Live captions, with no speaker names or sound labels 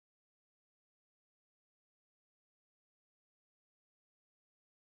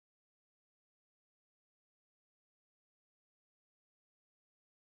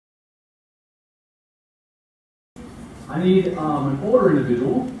I need an older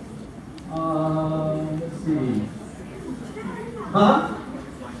individual. Let's see. Huh?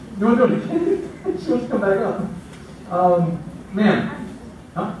 You want to do it again? She wants to come back up. Ma'am.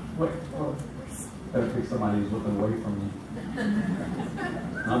 Huh? Wait. Oh. Better pick somebody who's looking away from me.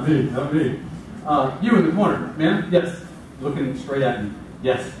 Not me, not me. You in the corner, ma'am? Yes. Looking straight at me.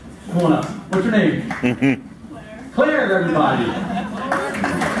 Yes. Come on up. What's your name? Claire. Claire, everybody.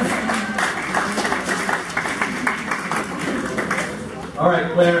 All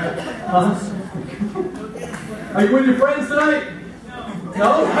right, Claire. Are you with your friends tonight?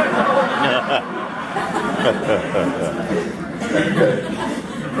 No? Very good.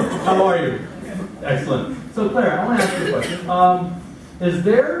 How are you? Excellent. So, Claire, I want to ask you a question. Is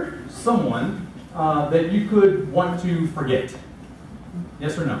there someone that you could want to forget?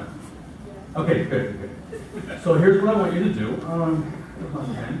 Yes or no? Okay, good, good. So here's what I want you to do.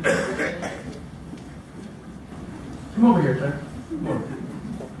 Come over here, Claire. Come over.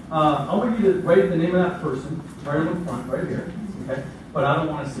 I want you to write the name of that person right on the front, right here. Okay? But I don't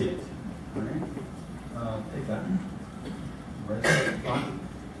want to see it. All right? Take that. Right there at the front.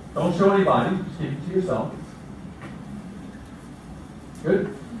 Don't show anybody. Just keep it to yourself.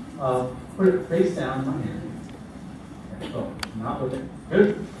 Good. Put it face down in my hand. Okay, so, not looking.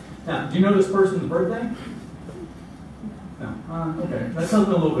 Good. Now, do you know this person's birthday? No. Okay. That tells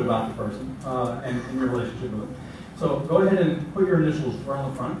me a little bit about the person and your relationship with them. So go ahead and put your initials right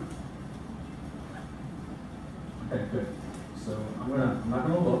on the front. Okay, good. So I'm not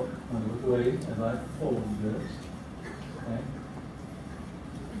gonna look. I'm gonna look away as I fold this. Okay.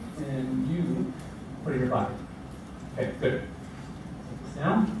 And you put it in your pocket. Okay, good. Set this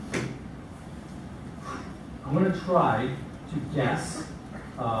down. I'm gonna try to guess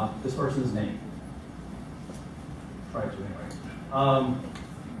this person's name. Try to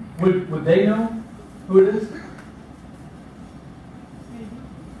anyway. Would they know who it is?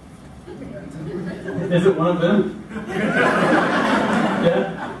 Is it one of them?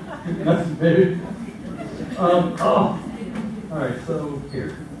 Yeah? That's maybe. Oh. Alright, so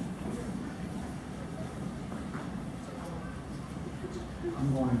here. I'm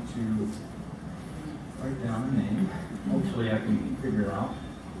going to write down a name. Hopefully I can figure it out.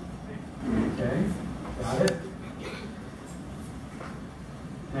 Okay, got it.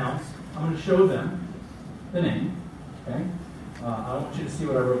 Now, I'm going to show them the name. Okay? I don't want you to see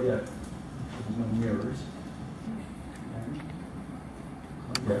what I wrote yet. There's no mirrors. Okay.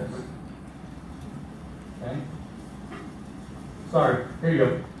 Like this. Okay. Sorry. Here you go.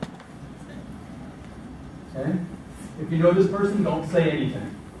 Okay. If you know this person, don't say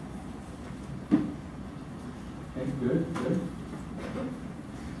anything. Okay. Good. Good.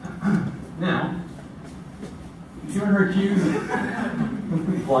 Now, you and her cues.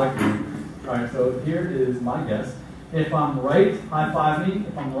 Black. All right. So here is my guess. If I'm right, high five me.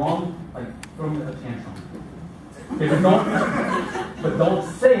 If I'm wrong, like throw me a tantrum. Okay, but don't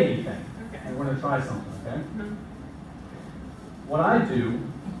say anything. And we're going to try something, okay? What I do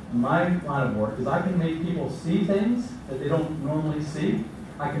in my line of work is I can make people see things that they don't normally see.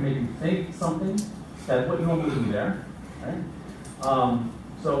 I can make them think something that wouldn't normally be there. Right?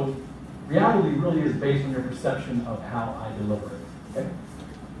 So reality really is based on your perception of how I deliver it. Okay?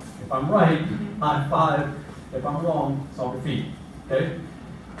 If I'm right, high five. If I'm wrong, stomp your feet. Okay?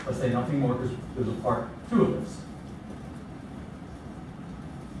 Let's say nothing more because there's a part 2 of this.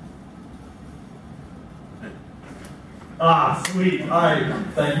 Ah, sweet. All right.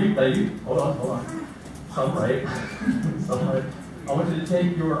 Thank you. Thank you. Hold on. Hold on. So I'm right. So I'm right. I want you to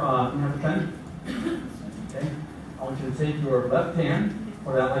take your, you have a pen? Okay. I want you to take your left hand,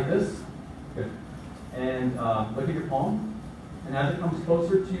 put it out like this. Good. And look at your palm. And as it comes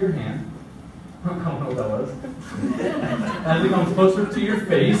closer to your hand, I don't know what that was. As it comes closer to your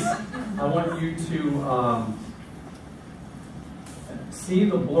face, I want you to see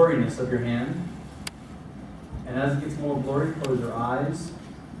the blurriness of your hand. And as it gets more blurry, close your eyes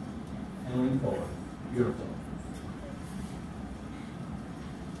and lean forward. Beautiful.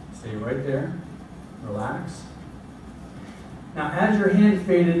 Stay right there. Relax. Now, as your hand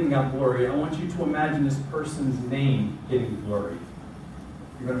faded and got blurry, I want you to imagine this person's name getting blurry.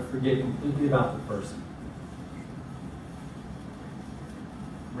 You're going to forget completely about the person.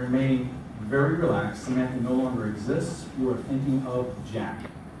 Remain very relaxed. Samantha no longer exists. You are thinking of Jack.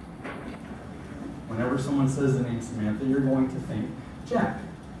 Whenever someone says the name Samantha, you're going to think Jack.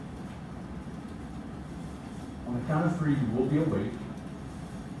 On the count of 3, you will be awake.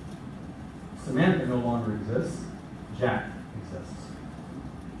 Samantha no longer exists. Jack exists.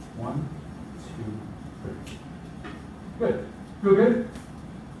 1, 2, 3. Good. Feel good?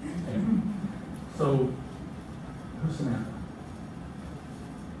 Okay. So, who's Samantha?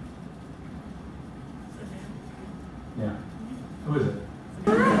 Yeah. Who is it?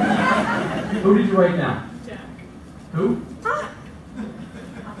 Who did you write down? Jack. Who?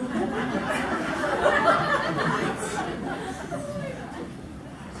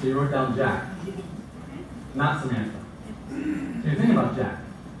 So you wrote down Jack, not Samantha. So you're thinking about Jack.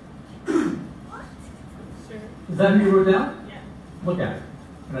 Sure. Is that who you wrote down? Yeah. Look at it.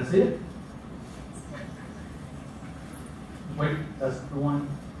 Can I see it? Wait, that's the one.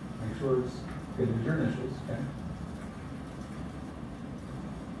 Make sure it's good with your initials, okay?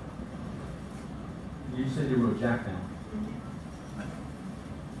 You said you wrote Jack down.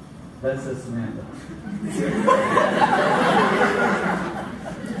 That says Samantha.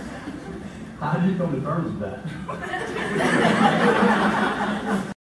 How did you come to terms with that?